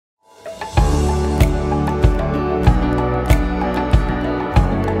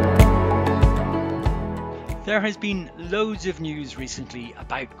There has been loads of news recently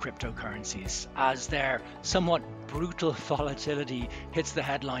about cryptocurrencies as their somewhat brutal volatility hits the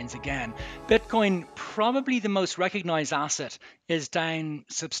headlines again. Bitcoin, probably the most recognized asset, is down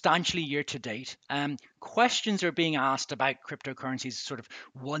substantially year to date. Questions are being asked about cryptocurrencies' sort of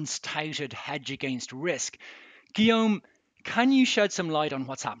once touted hedge against risk. Guillaume, can you shed some light on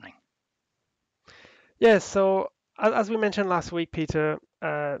what's happening? Yes, so as we mentioned last week, Peter,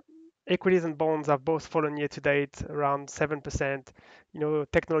 equities and bonds have both fallen year to date around 7%.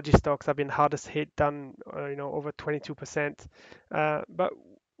 Technology stocks have been hardest hit, down over 22%. But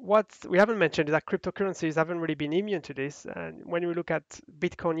what we haven't mentioned is that cryptocurrencies haven't really been immune to this. And when we look at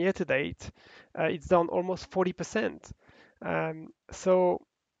Bitcoin year to date, it's down almost 40%. So,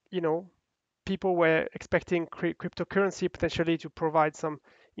 you know, people were expecting cryptocurrency potentially to provide some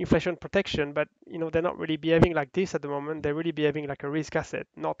inflation protection, but they're not really behaving like this at the moment. They're really behaving like a risk asset,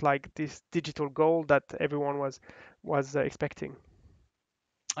 not like this digital gold that everyone was expecting.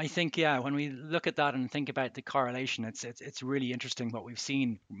 I think, yeah, when we look at that and think about the correlation, it's really interesting what we've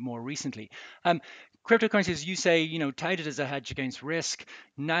seen more recently. Um, Cryptocurrencies, you say, touted as a hedge against risk.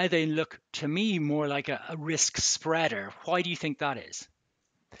 Now they look to me more like a risk spreader. Why do you think that is?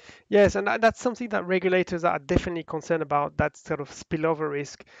 Yes, and that's something that regulators are definitely concerned about, that sort of spillover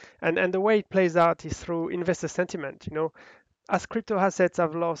risk. And the way it plays out is through investor sentiment. As crypto assets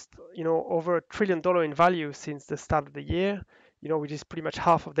have lost, over $1 trillion in value since the start of the year, which is pretty much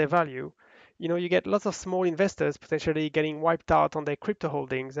half of their value, you get lots of small investors potentially getting wiped out on their crypto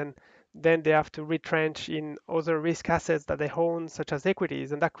holdings, and then they have to retrench in other risk assets that they own, such as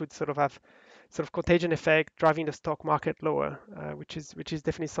equities, and that could sort of have sort of contagion effect, driving the stock market lower, which is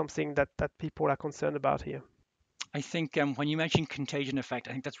definitely something that people are concerned about here. I think when you mention contagion effect,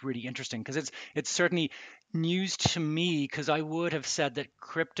 I think that's really interesting because it's certainly news to me because I would have said that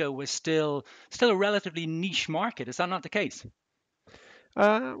crypto was still a relatively niche market. Is that not the case?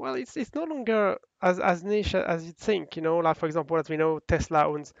 Well, it's no longer as niche as you'd think. Like for example, as we know, Tesla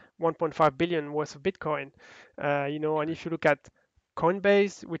owns 1.5 billion worth of Bitcoin. And if you look at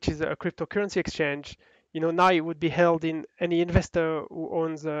Coinbase, which is a cryptocurrency exchange, now it would be held in any investor who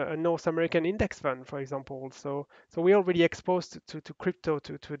owns a North American index fund, for example. So we're already exposed to crypto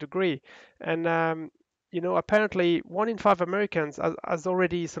to a degree, and apparently 1 in 5 Americans has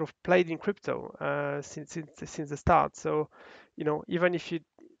already sort of played in crypto since the start. So even if you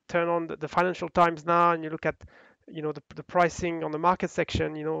turn on the Financial Times now and you look at the pricing on the market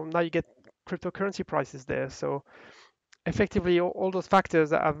section, now you get cryptocurrency prices there. So effectively all those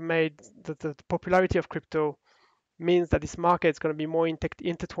factors that have made the popularity of crypto means that this market is going to be more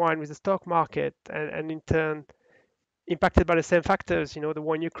intertwined with the stock market, and in turn impacted by the same factors, the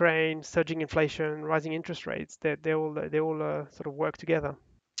war in Ukraine, surging inflation, rising interest rates. They all sort of work together.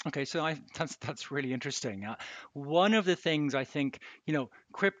 Okay, so that's really interesting. One of the things I think,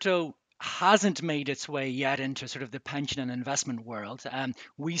 crypto hasn't made its way yet into sort of the pension and investment world.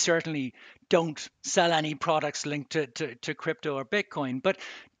 We certainly don't sell any products linked to crypto or Bitcoin, but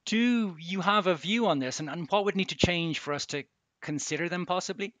do you have a view on this and what would need to change for us to consider them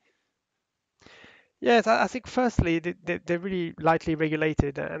possibly? Yes, I think firstly they're really lightly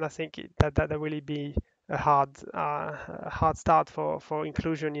regulated, and I think that will really be a hard start for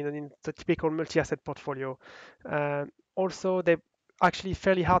inclusion in the typical multi-asset portfolio. Also, they're actually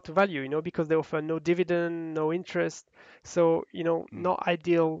fairly hard to value, because they offer no dividend, no interest. So, Hmm. not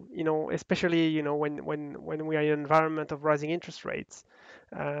ideal, especially when we are in an environment of rising interest rates.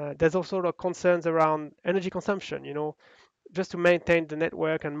 There's also the concerns around energy consumption. Just to maintain the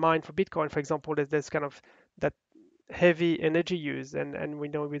network and mine for Bitcoin, for example, there's kind of that heavy energy use, and we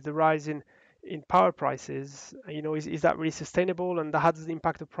know with the rise in power prices, is that really sustainable, and how does it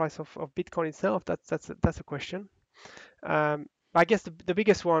impact the price of Bitcoin itself? That's a question. I guess the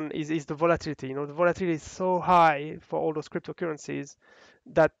biggest one is the volatility. The volatility is so high for all those cryptocurrencies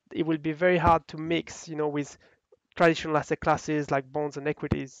that it will be very hard to mix, with traditional asset classes like bonds and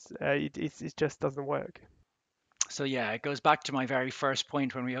equities. It just doesn't work. So yeah, it goes back to my very first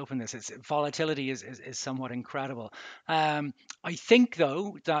point when we opened this. It's volatility is somewhat incredible. I think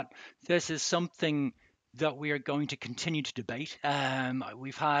though that this is something that we are going to continue to debate.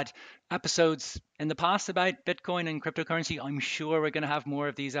 We've had episodes in the past about Bitcoin and cryptocurrency. I'm sure we're going to have more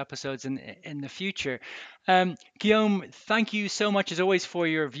of these episodes in the future. Guillaume, thank you so much as always for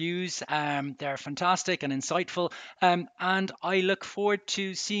your views. They're fantastic and insightful. And I look forward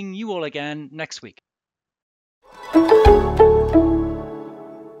to seeing you all again next week.